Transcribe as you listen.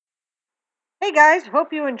Hey guys,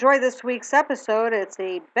 hope you enjoy this week's episode. It's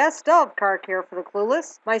a best of Car Care for the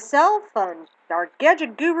Clueless. Myself, and our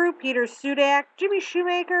gadget guru Peter Sudak, Jimmy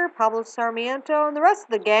Shoemaker, Pablo Sarmiento, and the rest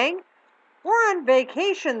of the gang. We're on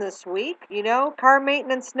vacation this week. You know, car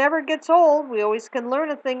maintenance never gets old. We always can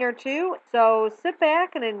learn a thing or two. So sit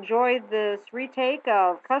back and enjoy this retake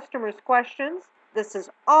of customers' questions. This is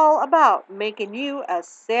all about making you a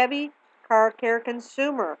savvy car care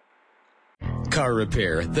consumer. Car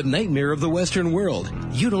repair, the nightmare of the Western world.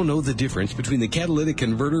 You don't know the difference between the catalytic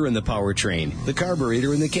converter and the powertrain, the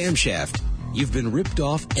carburetor and the camshaft. You've been ripped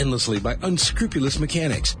off endlessly by unscrupulous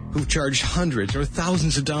mechanics who've charged hundreds or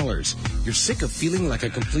thousands of dollars. You're sick of feeling like a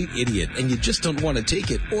complete idiot and you just don't want to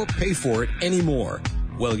take it or pay for it anymore.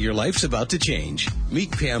 Well, your life's about to change.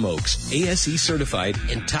 Meet Pam Oakes, ASE certified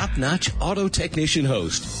and top-notch auto technician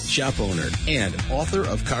host, shop owner, and author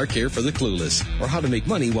of Car Care for the Clueless, or How to Make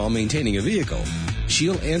Money While Maintaining a Vehicle.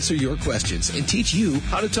 She'll answer your questions and teach you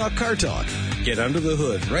how to talk car talk. Get under the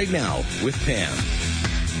hood right now with Pam.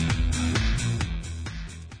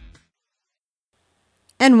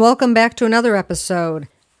 And welcome back to another episode.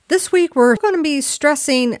 This week we're going to be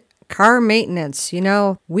stressing car maintenance. You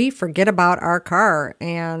know, we forget about our car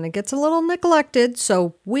and it gets a little neglected,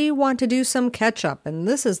 so we want to do some catch up, and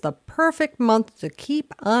this is the perfect month to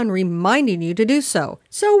keep on reminding you to do so.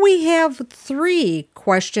 So we have 3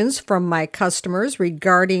 questions from my customers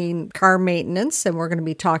regarding car maintenance, and we're going to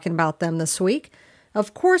be talking about them this week.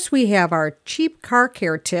 Of course, we have our cheap car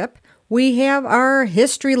care tip. We have our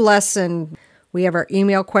history lesson. We have our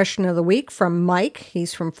email question of the week from Mike.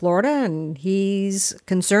 He's from Florida, and he's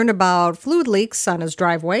concerned about fluid leaks on his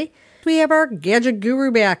driveway. We have our gadget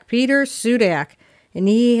guru back, Peter Sudak, and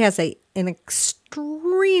he has an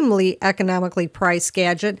extremely economically priced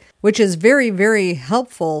gadget, which is very, very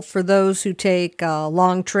helpful for those who take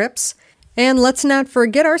long trips. And let's not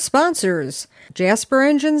forget our sponsors, Jasper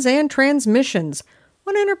Engines and Transmissions,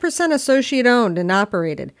 100% associate-owned and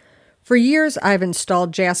operated. For years, I've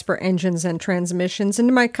installed Jasper engines and transmissions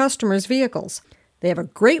into my customers' vehicles. They have a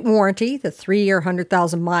great warranty, the 3-year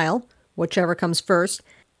 100,000 mile, whichever comes first,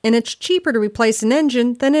 and it's cheaper to replace an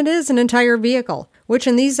engine than it is an entire vehicle, which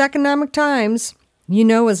in these economic times, you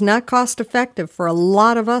know, is not cost effective for a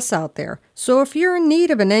lot of us out there. So if you're in need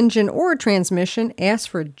of an engine or a transmission, ask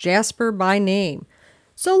for Jasper by name.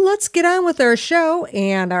 So let's get on with our show,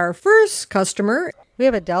 and our first customer, we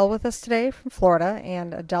have Adele with us today from Florida,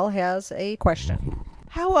 and Adele has a question.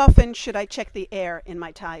 How often should I check the air in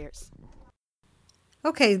my tires?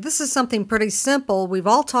 Okay, this is something pretty simple. We've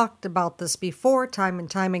all talked about this before, time and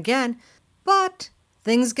time again, but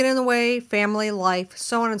things get in the way, family, life,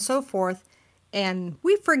 so on and so forth, and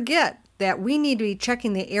we forget that we need to be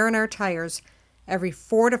checking the air in our tires every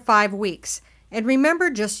 4 to 5 weeks. And remember,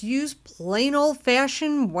 just use plain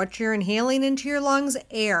old-fashioned what you're inhaling into your lungs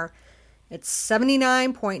air. It's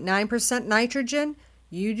 79.9% nitrogen.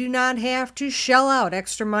 You do not have to shell out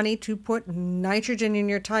extra money to put nitrogen in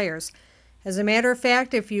your tires. As a matter of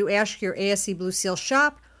fact, if you ask your ASE Blue Seal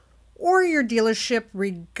shop or your dealership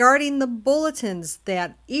regarding the bulletins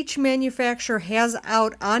that each manufacturer has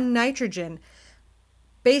out on nitrogen,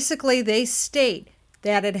 basically they state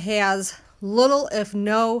that it has little if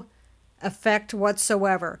no effect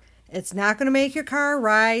whatsoever. It's not going to make your car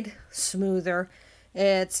ride smoother.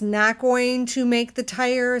 It's not going to make the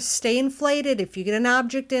tire stay inflated if you get an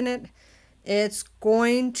object in it. It's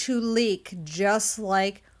going to leak just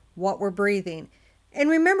like what we're breathing. And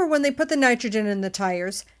remember, when they put the nitrogen in the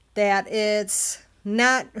tires, that it's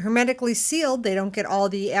not hermetically sealed. They don't get all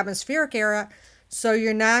the atmospheric air, so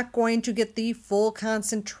you're not going to get the full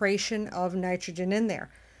concentration of nitrogen in there.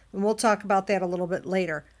 And we'll talk about that a little bit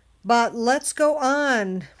later. But let's go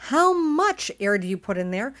on. How much air do you put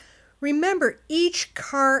in there? Remember, each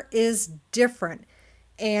car is different,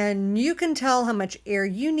 and you can tell how much air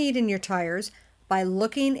you need in your tires by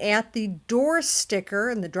looking at the door sticker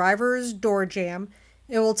in the driver's door jamb.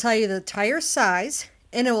 It will tell you the tire size,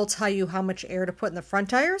 and it will tell you how much air to put in the front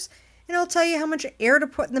tires, and it will tell you how much air to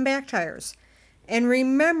put in the back tires. And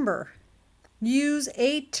remember, use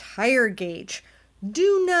a tire gauge.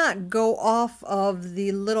 Do not go off of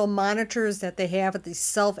the little monitors that they have at the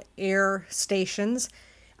self-air stations.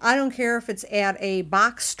 I don't care if it's at a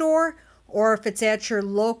box store or if it's at your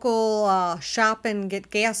local shop and get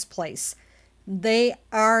gas place. They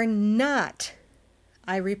are not,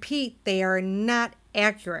 I repeat, they are not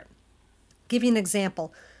accurate. Give you an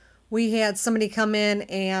example. We had somebody come in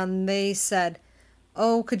and they said,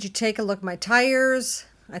 "Oh, could you take a look at my tires?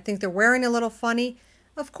 I think they're wearing a little funny."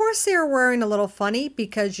 Of course they were wearing a little funny,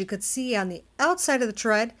 because you could see on the outside of the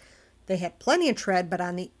tread, they had plenty of tread, but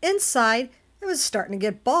on the inside, It was starting to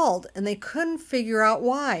get bald, and they couldn't figure out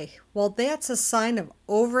why. Well, that's a sign of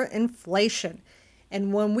overinflation.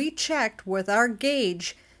 And when we checked with our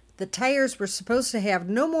gauge, the tires were supposed to have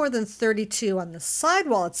no more than 32. On the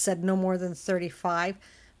sidewall, it said no more than 35.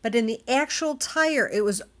 But in the actual tire, it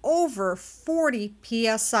was over 40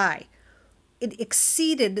 psi. It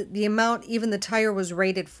exceeded the amount even the tire was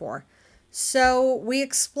rated for. So we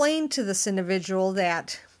explained to this individual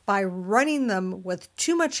that by running them with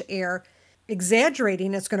too much air,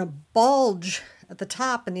 exaggerating, it's going to bulge at the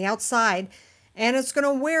top and the outside, and it's going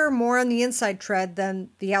to wear more on the inside tread than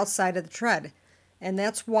the outside of the tread. And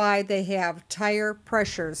that's why they have tire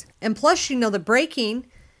pressures. And plus, the braking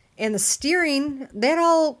and the steering, that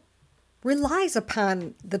all relies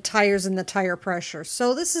upon the tires and the tire pressure.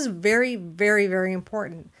 So this is very, very, very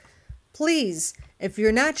important. Please, if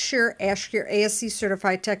you're not sure, ask your ASE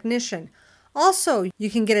certified technician. Also,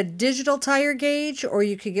 you can get a digital tire gauge, or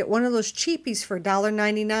you could get one of those cheapies for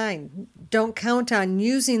 $1.99. Don't count on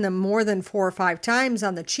using them more than 4 or 5 times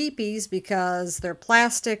on the cheapies, because they're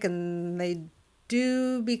plastic and they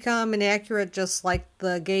do become inaccurate, just like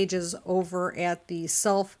the gauges over at the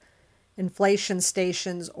self-inflation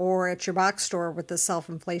stations or at your box store with the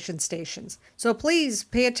self-inflation stations. So please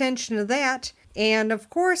pay attention to that. And of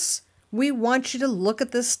course, we want you to look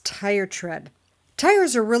at this tire tread.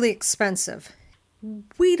 Tires are really expensive.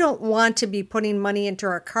 We don't want to be putting money into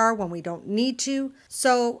our car when we don't need to.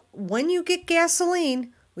 So when you get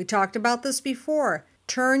gasoline, we talked about this before,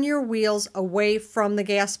 turn your wheels away from the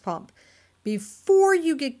gas pump. Before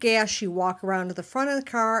you get gas, you walk around to the front of the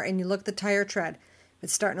car and you look at the tire tread. If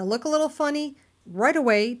it's starting to look a little funny, right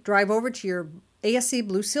away, drive over to your ASE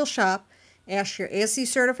Blue Seal shop, ask your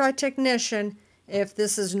ASE certified technician if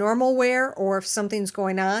this is normal wear or if something's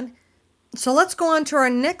going on. So let's go on to our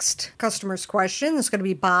next customer's question. It's going to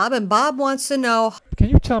be Bob, and Bob wants to know, can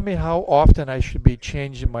you tell me how often I should be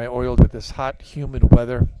changing my oil with this hot, humid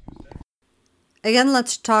weather? Again,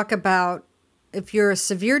 let's talk about if you're a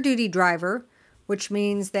severe duty driver, which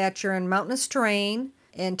means that you're in mountainous terrain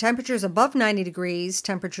and temperatures above 90 degrees,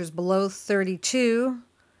 temperatures below 32,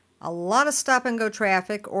 a lot of stop and go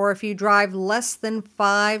traffic, or if you drive less than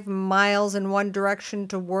 5 miles in one direction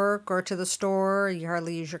to work or to the store, you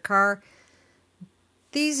hardly use your car.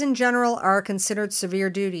 These in general are considered severe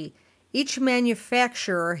duty. Each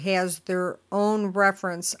manufacturer has their own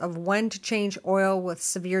reference of when to change oil with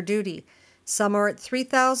severe duty. Some are at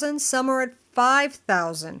 3,000, some are at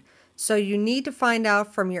 5,000. So you need to find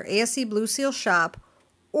out from your ASE Blue Seal shop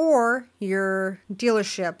or your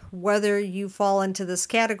dealership whether you fall into this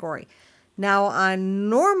category. Now, on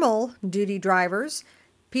normal duty drivers,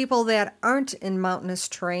 people that aren't in mountainous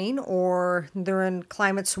terrain, or they're in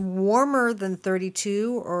climates warmer than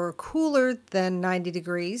 32 or cooler than 90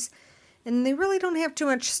 degrees, and they really don't have too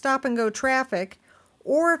much stop and go traffic,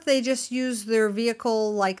 or if they just use their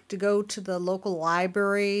vehicle like to go to the local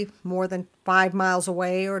library more than 5 miles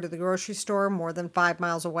away or to the grocery store more than 5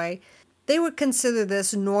 miles away, they would consider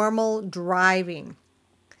this normal driving.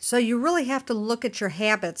 So you really have to look at your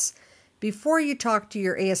habits before you talk to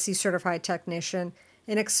your ASE certified technician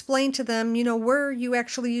and explain to them, where you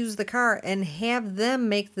actually use the car, and have them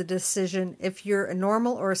make the decision if you're a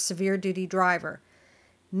normal or a severe duty driver.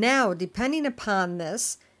 Now, depending upon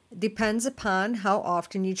this, depends upon how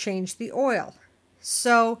often you change the oil.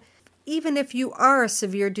 So even if you are a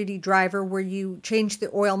severe duty driver where you change the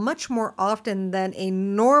oil much more often than a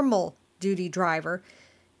normal duty driver,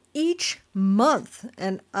 each month,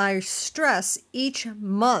 and I stress each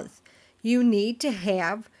month, you need to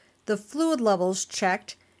have the fluid levels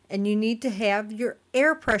checked, and you need to have your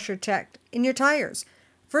air pressure checked in your tires.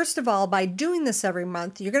 First of all, by doing this every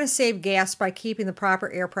month, you're going to save gas by keeping the proper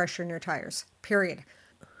air pressure in your tires, period.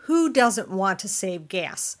 Who doesn't want to save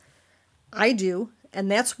gas? I do,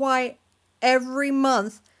 and that's why every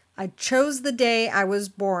month I chose the day I was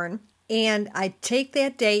born, and I take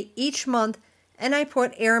that day each month and I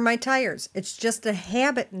put air in my tires. It's just a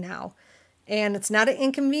habit now. And it's not an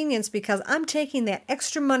inconvenience because I'm taking that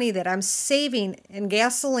extra money that I'm saving in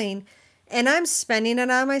gasoline and I'm spending it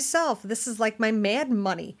on myself. This is like my mad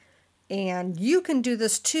money. And you can do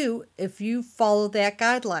this too if you follow that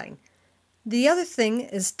guideline. The other thing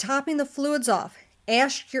is topping the fluids off.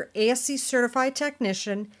 Ask your ASE certified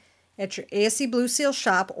technician at your ASE Blue Seal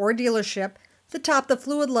shop or dealership to top the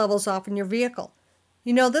fluid levels off in your vehicle.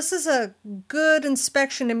 This is a good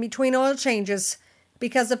inspection in between oil changes,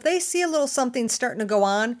 because if they see a little something starting to go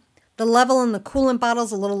on, the level in the coolant bottle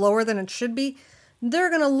is a little lower than it should be, they're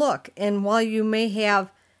going to look. And while you may have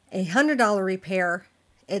a $100 repair,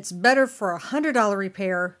 it's better for a $100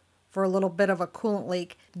 repair for a little bit of a coolant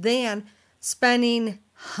leak than spending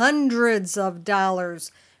hundreds of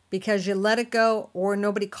dollars because you let it go or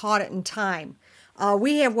nobody caught it in time.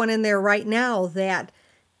 We have one in there right now that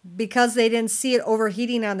because they didn't see it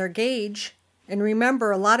overheating on their gauge, and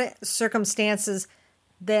remember, a lot of circumstances,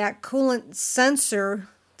 that coolant sensor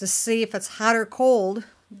to see if it's hot or cold,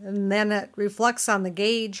 and then it reflects on the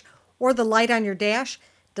gauge or the light on your dash,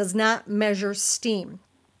 does not measure steam.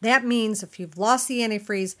 That means if you've lost the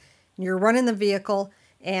antifreeze and you're running the vehicle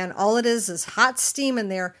and all it is hot steam in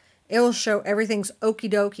there, it will show everything's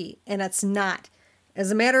okie dokie, and it's not. As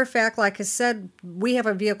a matter of fact, like I said, we have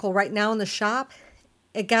a vehicle right now in the shop.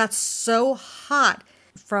 It got so hot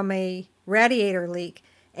from a radiator leak,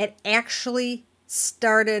 it actually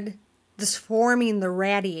started disforming the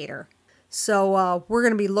radiator. So we're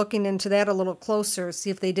going to be looking into that a little closer, see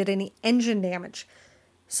if they did any engine damage.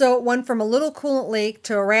 So it went from a little coolant leak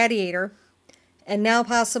to a radiator, and now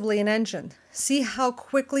possibly an engine. See how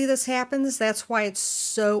quickly this happens? That's why it's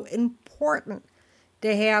so important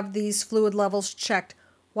to have these fluid levels checked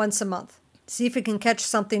once a month. See if you can catch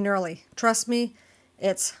something early. Trust me,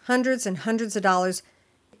 it's hundreds and hundreds of dollars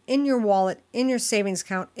in your wallet, in your savings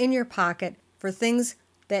account, in your pocket for things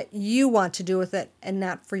that you want to do with it and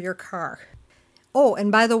not for your car. Oh,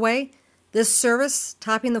 and by the way, this service,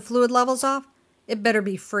 topping the fluid levels off, it better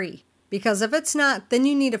be free. Because if it's not, then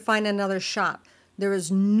you need to find another shop. There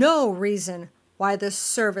is no reason why this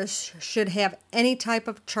service should have any type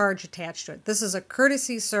of charge attached to it. This is a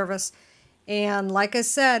courtesy service. And like I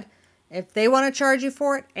said, if they want to charge you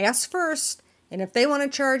for it, ask first. And if they want to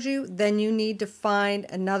charge you, then you need to find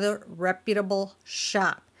another reputable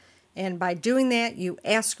shop. And by doing that, you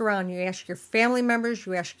ask around. You ask your family members,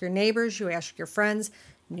 you ask your neighbors, you ask your friends,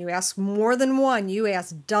 and you ask more than one. You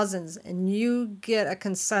ask dozens, and you get a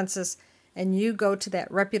consensus, and you go to that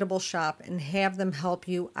reputable shop and have them help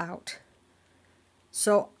you out.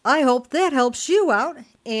 So I hope that helps you out,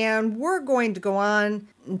 and we're going to go on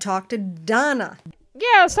and talk to Donna.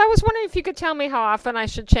 Yes, I was wondering if you could tell me how often I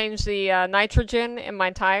should change the nitrogen in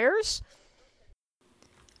my tires.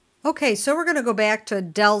 Okay, so we're going to go back to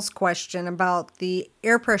Dell's question about the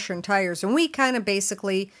air pressure in tires, and we kind of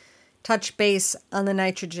basically touch base on the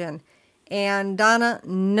nitrogen. And Donna,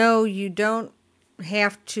 no, you don't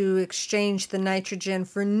have to exchange the nitrogen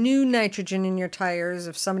for new nitrogen in your tires.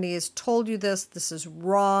 If somebody has told you this, this is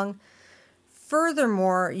wrong.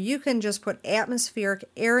 Furthermore, you can just put atmospheric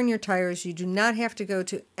air in your tires. You do not have to go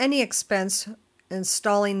to any expense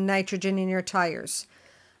installing nitrogen in your tires.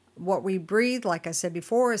 What we breathe, like I said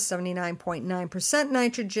before, is 79.9%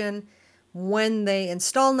 nitrogen. When they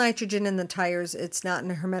install nitrogen in the tires, it's not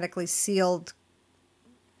in a hermetically sealed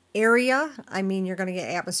area. I mean, you're going to get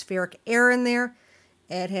atmospheric air in there.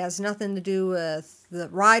 It has nothing to do with the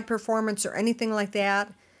ride performance or anything like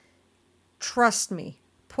that. Trust me,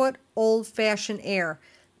 put old-fashioned air.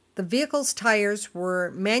 The vehicle's tires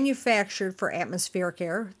were manufactured for atmospheric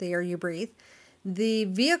air, the air you breathe. The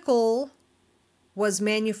vehicle was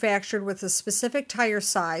manufactured with a specific tire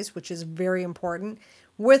size, which is very important,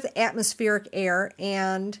 with atmospheric air,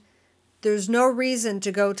 and there's no reason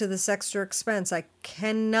to go to this extra expense. I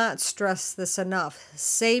cannot stress this enough.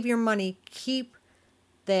 Save your money. Keep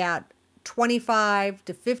that $25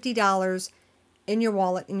 to $50 in your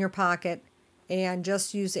wallet, in your pocket, and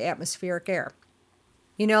just use the atmospheric air.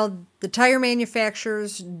 You know, the tire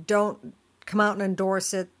manufacturers don't come out and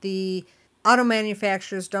endorse it. The auto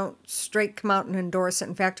manufacturers don't straight come out and endorse it.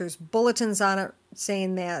 In fact, there's bulletins on it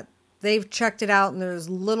saying that they've checked it out and there's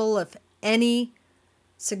little, if any,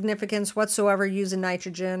 significance whatsoever using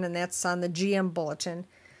nitrogen, and that's on the GM bulletin.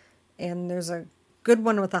 And there's a good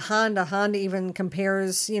one with a Honda. Honda even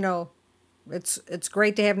compares, you know, it's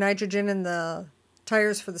great to have nitrogen in the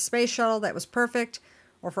tires for the space shuttle. That was perfect.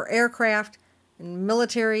 Or for aircraft and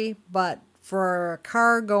military, but for a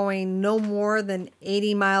car going no more than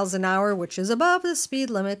 80 miles an hour, which is above the speed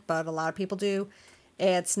limit, but a lot of people do,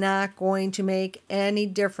 it's not going to make any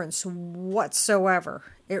difference whatsoever.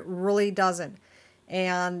 It really doesn't.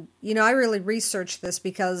 And, you know, I really researched this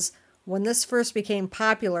because when this first became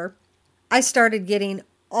popular, I started getting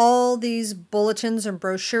all these bulletins and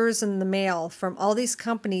brochures in the mail from all these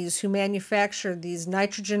companies who manufactured these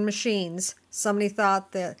nitrogen machines. Somebody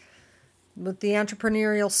thought that with the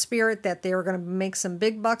entrepreneurial spirit that they were going to make some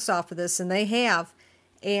big bucks off of this, and they have.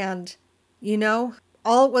 And, you know,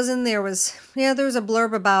 all it was in there was, yeah, there was a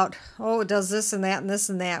blurb about, oh, it does this and that and this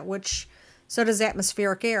and that, which so does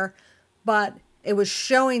atmospheric air. But it was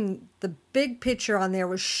showing, the big picture on there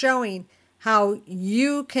was showing how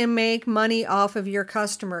you can make money off of your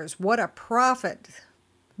customers. What a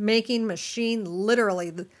profit-making machine,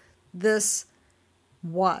 literally, this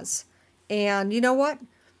was. And you know what?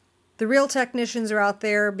 The real technicians are out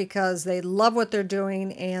there because they love what they're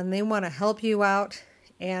doing and they want to help you out.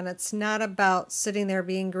 And it's not about sitting there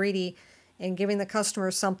being greedy and giving the customer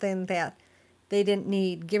something that they didn't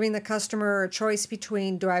need. Giving the customer a choice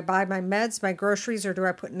between, do I buy my meds, my groceries, or do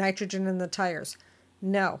I put nitrogen in the tires?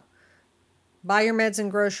 No. Buy your meds and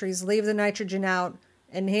groceries, leave the nitrogen out,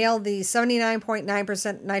 inhale the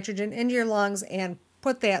 79.9% nitrogen into your lungs, and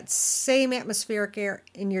put that same atmospheric air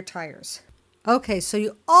in your tires. Okay, so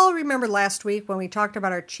you all remember last week when we talked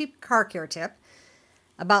about our cheap car care tip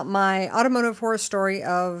about my automotive horror story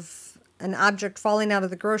of an object falling out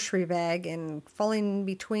of the grocery bag and falling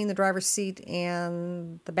between the driver's seat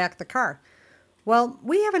and the back of the car. Well,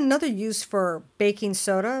 we have another use for baking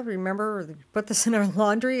soda. Remember, we put this in our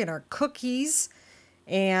laundry and our cookies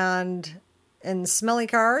and smelly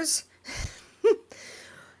cars.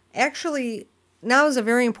 Actually, now is a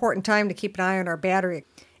very important time to keep an eye on our battery.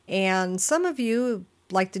 And some of you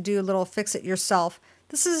like to do a little fix it yourself.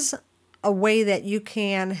 This is a way that you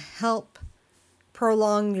can help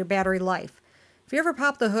prolong your battery life. If you ever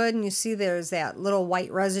pop the hood and you see there's that little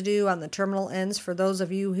white residue on the terminal ends, for those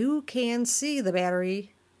of you who can see the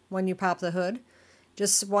battery when you pop the hood,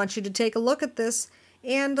 just want you to take a look at this,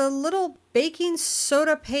 and a little baking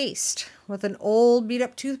soda paste with an old beat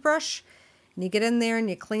up toothbrush, and you get in there and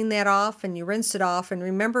you clean that off and you rinse it off. And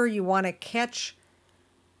remember, you want to catch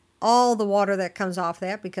all the water that comes off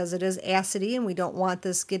that because it is acidy and we don't want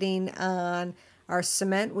this getting on our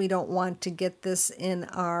cement. We don't want to get this in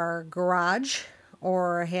our garage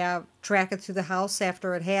or track it through the house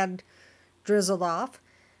after it had drizzled off.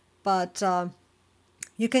 But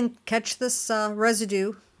you can catch this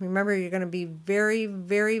residue. Remember, you're going to be very,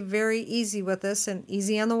 very, very easy with this and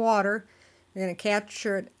easy on the water. You're going to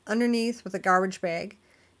capture it underneath with a garbage bag.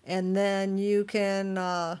 And then you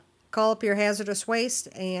can call up your hazardous waste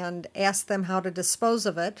and ask them how to dispose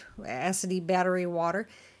of it, acidy battery water.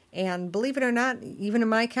 And believe it or not, even in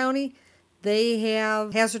my county, they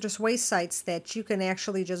have hazardous waste sites that you can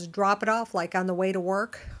actually just drop it off, like on the way to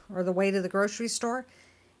work or the way to the grocery store,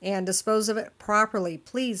 and dispose of it properly.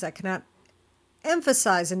 Please, I cannot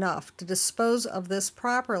emphasize enough to dispose of this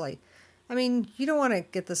properly. I mean, you don't want to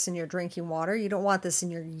get this in your drinking water. You don't want this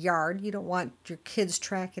in your yard. You don't want your kids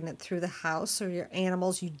tracking it through the house or your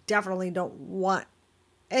animals. You definitely don't want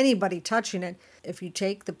anybody touching it. If you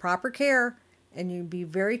take the proper care and you be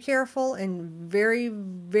very careful and very,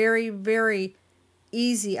 very, very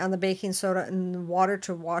easy on the baking soda and the water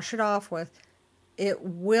to wash it off with, it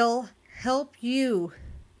will help you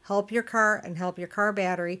help your car and help your car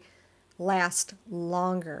battery last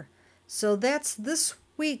longer. So that's this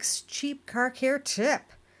week's cheap car care tip.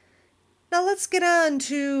 Now let's get on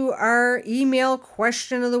to our email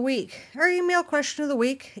question of the week. Our email question of the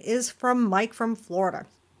week is from Mike from Florida.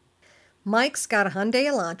 Mike's got a Hyundai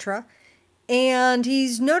Elantra, and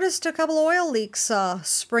he's noticed a couple oil leaks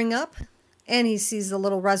spring up, and he sees a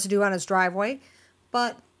little residue on his driveway,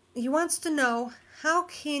 but he wants to know, how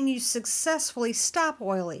can you successfully stop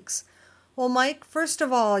oil leaks? Well, Mike, first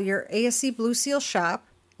of all, your ASE Blue Seal shop,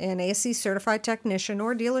 an ASE certified technician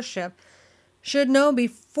or dealership, should know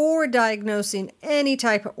before diagnosing any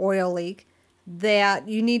type of oil leak that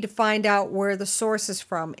you need to find out where the source is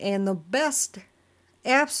from. And the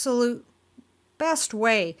absolute best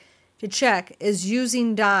way to check is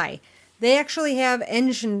using dye. They actually have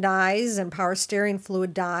engine dyes and power steering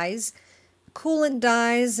fluid dyes, coolant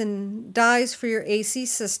dyes, and dyes for your AC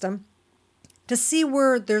system to see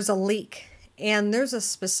where there's a leak. And there's a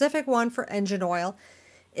specific one for engine oil.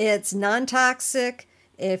 It's non-toxic.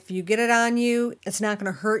 If you get it on you, it's not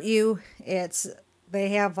going to hurt you. They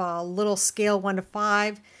have a little scale 1 to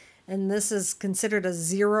 5, and this is considered a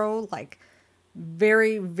 0, like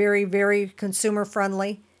very, very, very consumer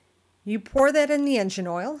friendly. You pour that in the engine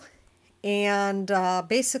oil and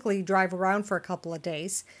basically drive around for a couple of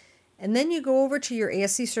days. And then you go over to your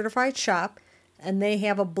ASE certified shop, and they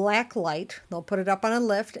have a black light. They'll put it up on a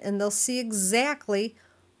lift, and they'll see exactly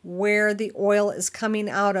where the oil is coming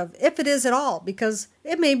out of, if it is at all, because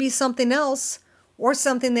it may be something else or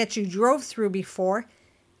something that you drove through before,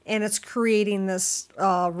 and it's creating this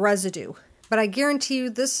residue. But I guarantee you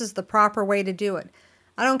this is the proper way to do it.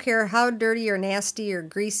 I don't care how dirty or nasty or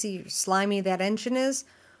greasy or slimy that engine is.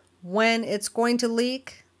 When it's going to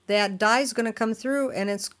leak, that dye is going to come through and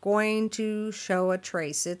it's going to show a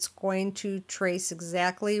trace. It's going to trace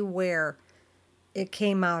exactly where it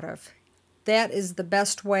came out of. That is the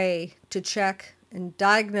best way to check and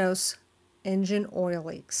diagnose engine oil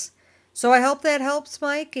leaks. So I hope that helps,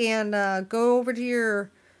 Mike, and go over to your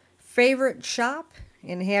favorite shop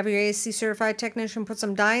and have your AC certified technician put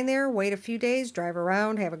some dye in there, wait a few days, drive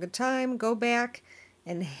around, have a good time, go back,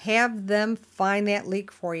 and have them find that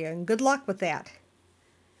leak for you. And good luck with that.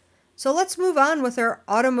 So let's move on with our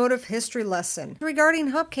automotive history lesson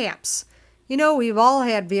regarding hubcaps. You know, we've all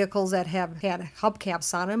had vehicles that have had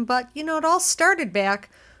hubcaps on them, but you know, it all started back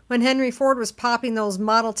when Henry Ford was popping those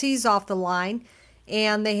Model Ts off the line,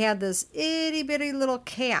 and they had this itty bitty little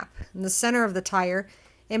cap in the center of the tire,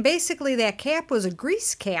 and basically that cap was a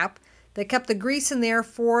grease cap that kept the grease in there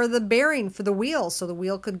for the bearing for the wheel so the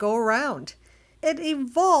wheel could go around. It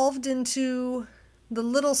evolved into the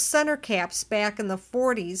little center caps back in the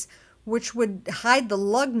 40s, which would hide the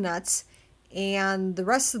lug nuts, and the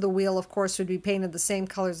rest of the wheel, of course, would be painted the same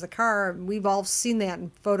color as the car. We've all seen that in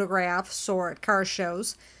photographs or at car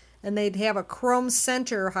shows. And they'd have a chrome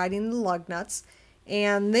center hiding the lug nuts.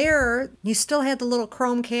 And there, you still had the little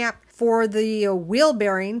chrome cap for the wheel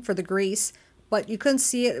bearing for the grease, but you couldn't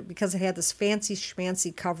see it because it had this fancy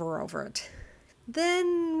schmancy cover over it.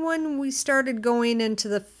 Then when we started going into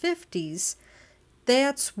the 50s,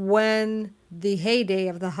 that's when the heyday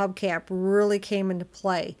of the hubcap really came into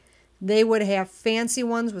play. They would have fancy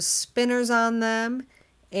ones with spinners on them,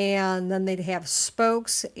 and then they'd have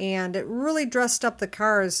spokes, and it really dressed up the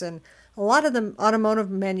cars. And a lot of the automotive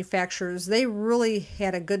manufacturers, they really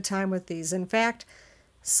had a good time with these. In fact,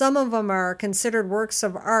 some of them are considered works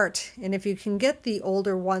of art, and if you can get the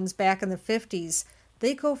older ones back in the 50s,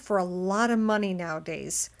 they go for a lot of money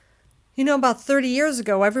nowadays. You know, about 30 years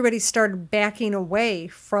ago, everybody started backing away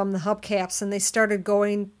from the hubcaps, and they started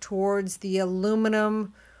going towards the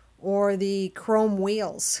aluminum or the chrome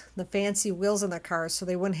wheels, the fancy wheels in their cars, so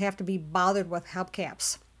they wouldn't have to be bothered with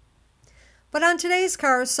hubcaps. But on today's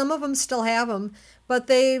cars, some of them still have them, but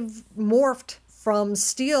they've morphed from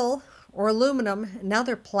steel or aluminum, and now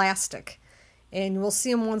they're plastic. And we'll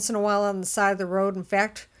see them once in a while on the side of the road. In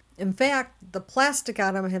fact, the plastic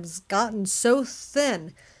on them has gotten so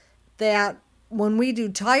thin that when we do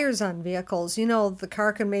tires on vehicles, you know, the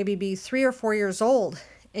car can maybe be 3 or 4 years old,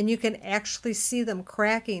 and you can actually see them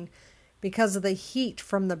cracking because of the heat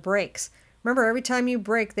from the brakes. Remember, every time you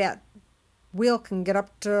brake, that wheel can get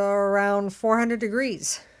up to around 400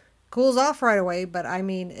 degrees. Cools off right away, but I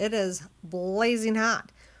mean, it is blazing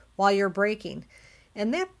hot while you're braking.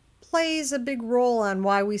 And that plays a big role on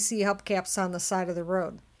why we see hubcaps on the side of the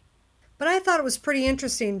road. But I thought it was pretty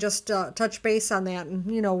interesting just to touch base on that and,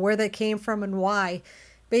 you know, where they came from and why.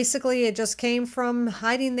 Basically, it just came from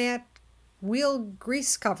hiding that wheel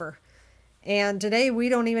grease cover. And today we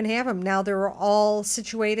don't even have them. Now they're all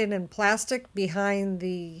situated in plastic behind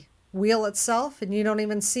the wheel itself, and you don't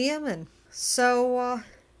even see them. And so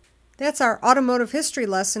that's our automotive history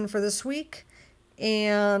lesson for this week.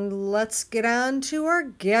 And let's get on to our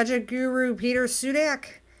gadget guru, Peter Sudak.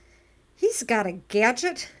 He's got a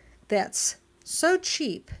gadget that's so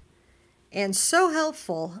cheap and so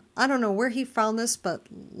helpful. I don't know where he found this, but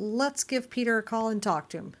let's give Peter a call and talk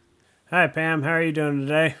to him. Hi, Pam. How are you doing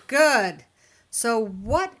today? Good. So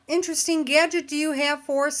what interesting gadget do you have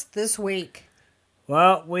for us this week?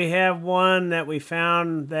 Well, we have one that we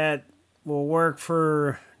found that will work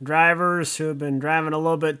for drivers who have been driving a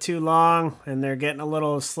little bit too long and they're getting a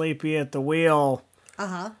little sleepy at the wheel.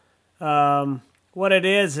 What it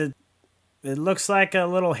is, it looks like a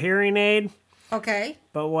little hearing aid. Okay.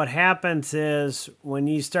 But what happens is when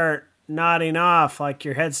you start nodding off, like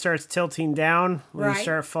your head starts tilting down, when you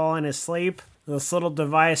start falling asleep, this little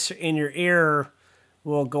device in your ear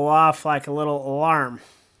will go off like a little alarm.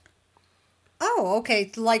 Oh, okay.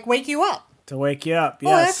 To like wake you up. To wake you up,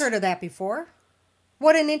 yes. Oh, I've heard of that before.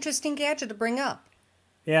 What an interesting gadget to bring up.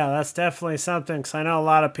 Yeah, that's definitely something, because I know a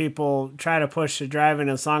lot of people try to push the driving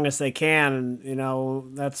as long as they can, and, you know,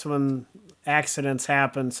 that's when accidents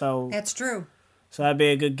happen. So That's true. So that'd be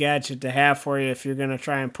a good gadget to have for you if you're going to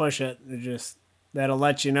try and push it. That'll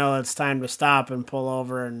let you know it's time to stop and pull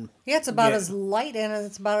over. And yeah, it's about as light and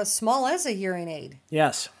it's about as small as a hearing aid.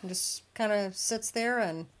 Yes. It just kind of sits there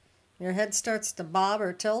and your head starts to bob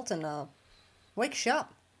or tilt and wakes you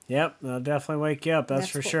up. Yep, they'll definitely wake you up, that's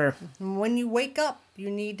for sure. When you wake up, you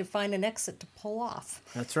need to find an exit to pull off.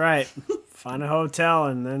 That's right. Find a hotel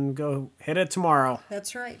and then go hit it tomorrow.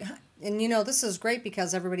 That's right. And, you know, this is great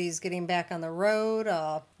because everybody's getting back on the road.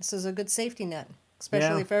 This is a good safety net,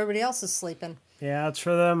 especially if everybody else is sleeping. Yeah, it's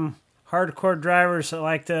for them hardcore drivers that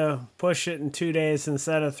like to push it in 2 days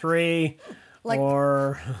instead of 3. Like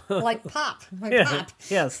Pop. Pop.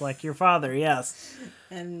 Yes, like your father, yes.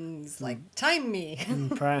 And he's like, time me.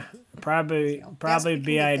 Probably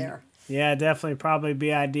be ideal. Yeah, definitely probably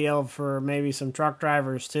be ideal for maybe some truck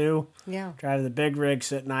drivers too. Yeah. Drive the big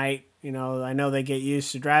rigs at night. You know, I know they get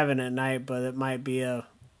used to driving at night, but it might be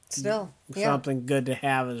something good to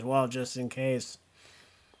have as well, just in case.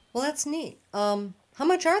 Well, that's neat. How How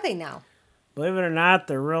much are they now? Believe it or not,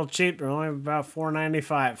 they're real cheap. They're only about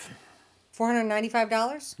 $4.95.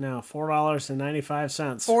 $495? No, $4.95.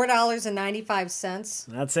 $4.95.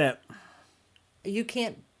 That's it. You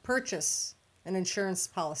can't purchase an insurance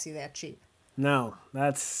policy that cheap. No,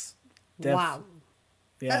 that's... Wow.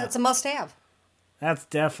 Yeah. It's a must-have. That's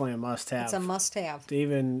definitely a must-have. It's a must-have.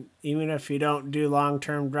 Even if you don't do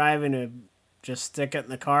long-term driving, just stick it in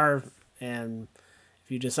the car, and if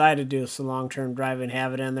you decide to do some long-term driving,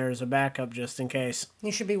 have it in there as a backup just in case.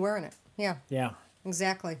 You should be wearing it. Yeah. Yeah.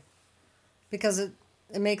 Exactly. Because it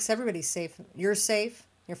makes everybody safe. You're safe.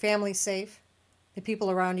 Your family's safe. The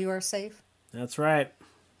people around you are safe. That's right.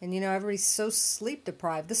 And, everybody's so sleep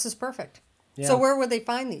deprived. This is perfect. Yeah. So where would they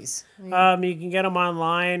find these? You can get them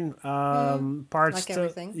online. Parts like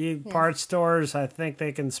everything. Parts stores. I think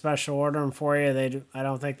they can special order them for you. I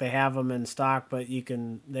don't think they have them in stock, but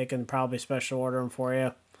they can probably special order them for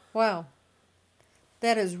you. Wow,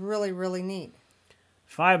 that is really, really neat.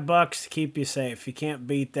 $5 to keep you safe. You can't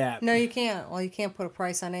beat that. No, you can't. Well, you can't put a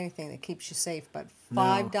price on anything that keeps you safe, but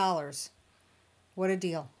 $5. No. What a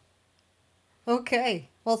deal. Okay.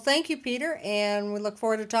 Well, thank you, Peter, and we look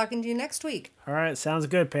forward to talking to you next week. All right. Sounds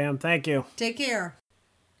good, Pam. Thank you. Take care.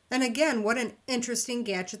 And again, what an interesting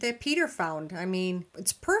gadget that Peter found. I mean,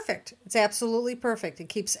 it's perfect. It's absolutely perfect. It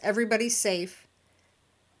keeps everybody safe.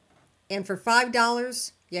 And for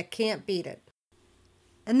 $5, you can't beat it.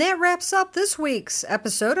 And that wraps up this week's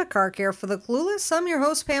episode of Car Care for the Clueless. I'm your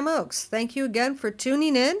host, Pam Oakes. Thank you again for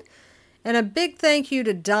tuning in. And a big thank you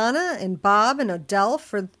to Donna and Bob and Odell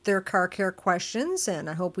for their car care questions, and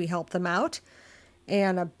I hope we helped them out.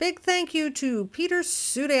 And a big thank you to Peter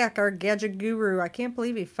Sudak, our gadget guru. I can't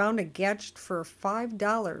believe he found a gadget for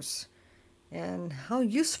 $5. And how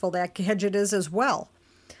useful that gadget is as well.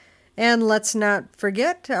 And let's not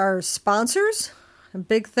forget our sponsors. A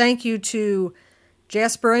big thank you to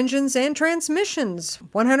Jasper Engines and Transmissions,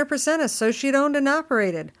 100% associate owned and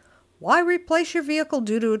operated. Why replace your vehicle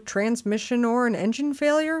due to a transmission or an engine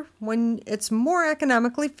failure when it's more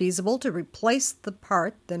economically feasible to replace the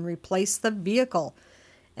part than replace the vehicle?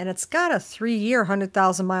 And it's got a 3-year,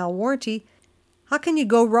 100,000-mile warranty. How can you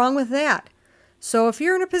go wrong with that? So if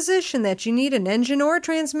you're in a position that you need an engine or a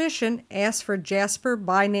transmission, ask for Jasper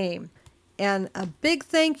by name. And a big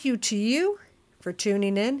thank you to you for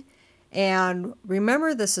tuning in. And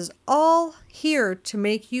remember, this is all here to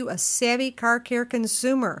make you a savvy car care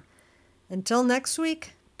consumer. Until next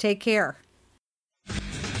week, take care.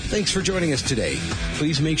 Thanks for joining us today.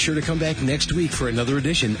 Please make sure to come back next week for another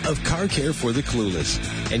edition of Car Care for the Clueless.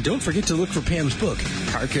 And don't forget to look for Pam's book,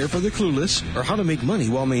 Car Care for the Clueless, or How to Make Money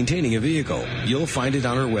While Maintaining a Vehicle. You'll find it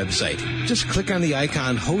on our website. Just click on the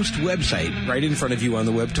icon Host Website right in front of you on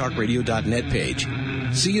the webtalkradio.net page.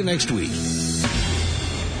 See you next week.